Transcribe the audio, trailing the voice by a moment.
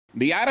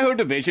The Idaho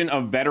Division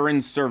of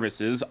Veterans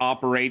Services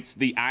operates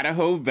the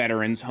Idaho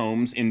Veterans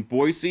Homes in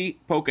Boise,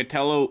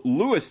 Pocatello,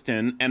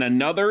 Lewiston, and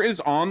another is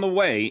on the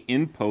way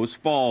in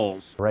Post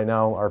Falls. Right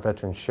now, our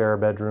veterans share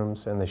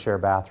bedrooms and they share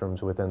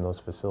bathrooms within those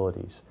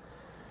facilities.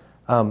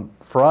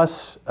 For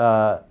us,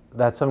 that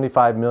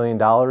 $75 million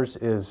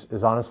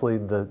is honestly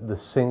the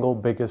single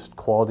biggest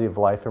quality of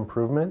life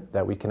improvement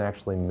that we can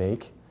actually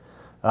make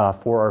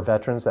for our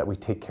veterans that we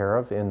take care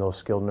of in those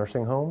skilled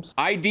nursing homes.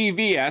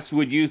 IDVS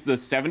would use the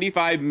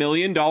 $75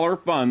 million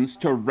funds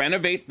to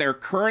renovate their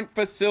current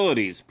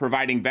facilities,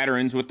 providing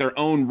veterans with their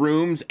own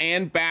rooms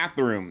and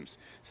bathrooms,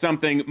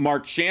 something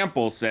Mark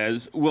Shample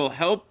says will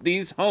help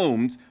these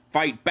homes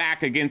fight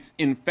back against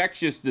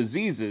infectious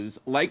diseases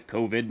like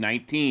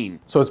COVID-19.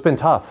 So it's been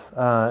tough.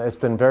 It's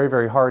been very,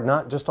 very hard,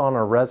 not just on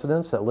our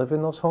residents that live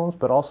in those homes,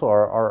 but also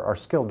our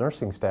skilled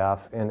nursing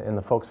staff and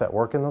the folks that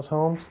work in those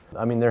homes.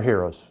 I mean, they're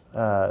heroes.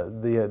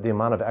 The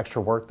amount of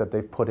extra work that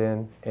they've put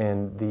in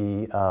and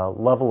the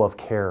level of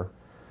care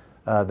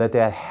that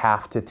they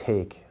have to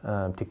take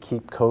to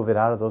keep COVID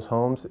out of those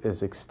homes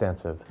is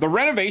extensive. The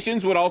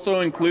renovations would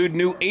also include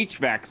new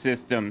HVAC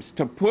systems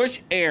to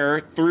push air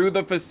through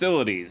the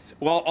facilities,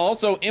 while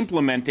also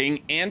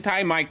implementing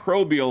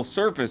antimicrobial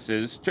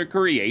surfaces to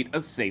create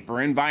a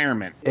safer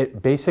environment.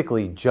 It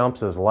basically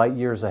jumps us light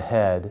years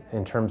ahead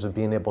in terms of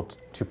being able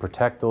to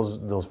protect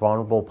those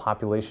vulnerable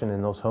population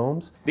in those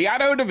homes. The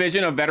Idaho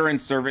Division of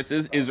Veterans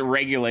Services is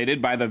regulated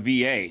by the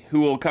VA,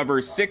 who will cover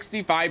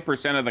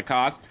 65% of the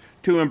cost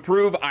to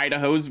improve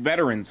Idaho's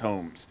veterans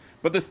homes.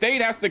 But the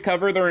state has to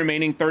cover the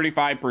remaining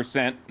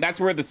 35%. That's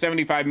where the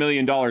 $75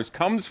 million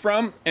comes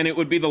from, and it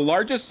would be the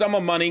largest sum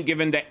of money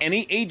given to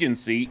any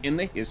agency in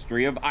the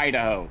history of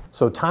Idaho.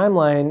 So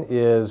timeline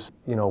is,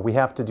 we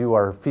have to do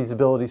our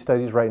feasibility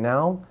studies right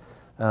now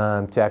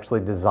to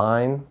actually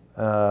design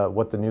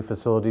what the new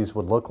facilities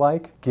would look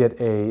like, get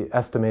a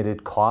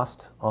estimated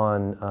cost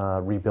on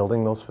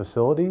rebuilding those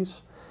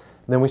facilities.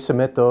 Then we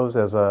submit those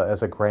as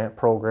a grant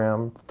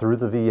program through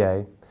the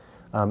VA.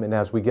 And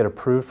as we get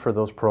approved for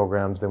those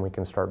programs, then we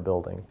can start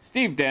building.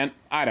 Steve Dent,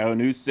 Idaho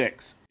News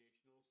 6.